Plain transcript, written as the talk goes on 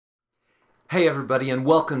Hey everybody, and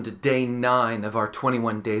welcome to day 9 of our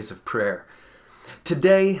 21 days of prayer.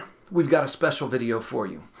 Today, we've got a special video for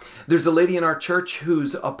you. There's a lady in our church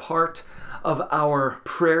who's a part of our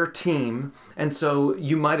prayer team, and so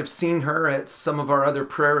you might have seen her at some of our other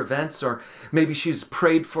prayer events, or maybe she's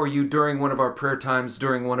prayed for you during one of our prayer times,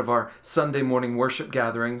 during one of our Sunday morning worship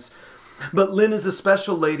gatherings. But Lynn is a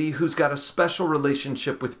special lady who's got a special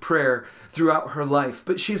relationship with prayer throughout her life,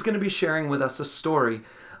 but she's going to be sharing with us a story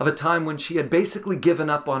of a time when she had basically given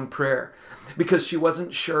up on prayer because she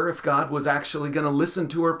wasn't sure if God was actually going to listen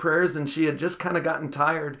to her prayers, and she had just kind of gotten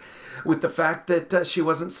tired with the fact that she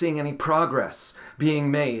wasn't seeing any progress being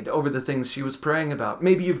made over the things she was praying about.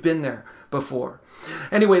 Maybe you've been there before.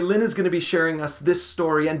 Anyway, Lynn is going to be sharing us this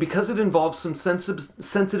story, and because it involves some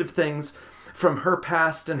sensitive things from her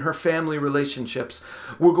past and her family relationships,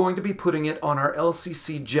 we're going to be putting it on our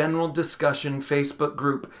LCC General Discussion Facebook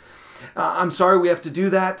group. I'm sorry we have to do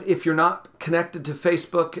that. If you're not connected to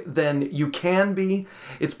Facebook, then you can be.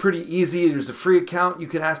 It's pretty easy. There's a free account. You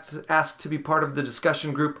can ask to be part of the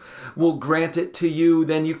discussion group. We'll grant it to you.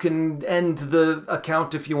 Then you can end the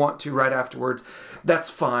account if you want to right afterwards. That's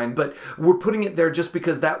fine. But we're putting it there just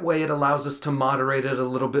because that way it allows us to moderate it a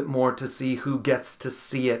little bit more to see who gets to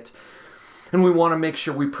see it. And we want to make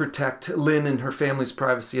sure we protect Lynn and her family's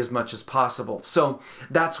privacy as much as possible. So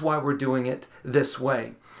that's why we're doing it this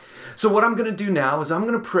way. So what I'm going to do now is I'm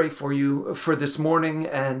going to pray for you for this morning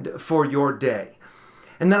and for your day.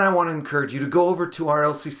 And then I want to encourage you to go over to our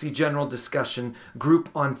LCC General Discussion group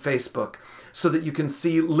on Facebook so that you can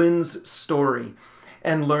see Lynn's story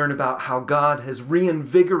and learn about how God has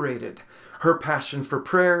reinvigorated her passion for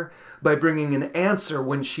prayer by bringing an answer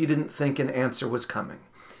when she didn't think an answer was coming.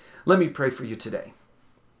 Let me pray for you today.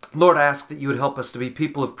 Lord, I ask that you would help us to be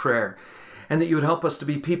people of prayer, and that you would help us to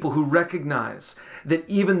be people who recognize that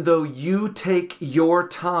even though you take your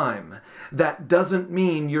time, that doesn't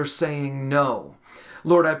mean you're saying no.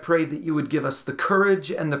 Lord, I pray that you would give us the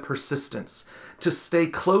courage and the persistence to stay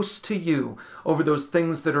close to you over those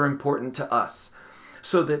things that are important to us,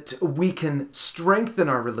 so that we can strengthen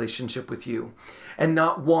our relationship with you and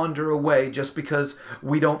not wander away just because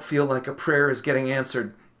we don't feel like a prayer is getting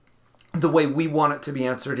answered the way we want it to be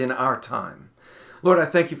answered in our time. Lord, I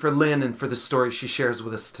thank you for Lynn and for the story she shares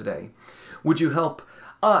with us today. Would you help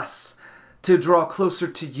us to draw closer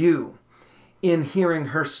to you in hearing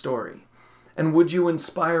her story? And would you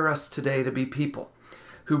inspire us today to be people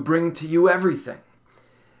who bring to you everything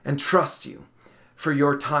and trust you for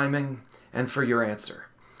your timing and for your answer?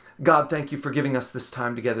 God, thank you for giving us this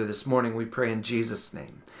time together this morning. We pray in Jesus'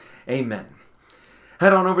 name. Amen.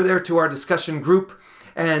 Head on over there to our discussion group,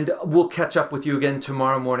 and we'll catch up with you again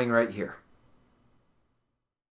tomorrow morning right here.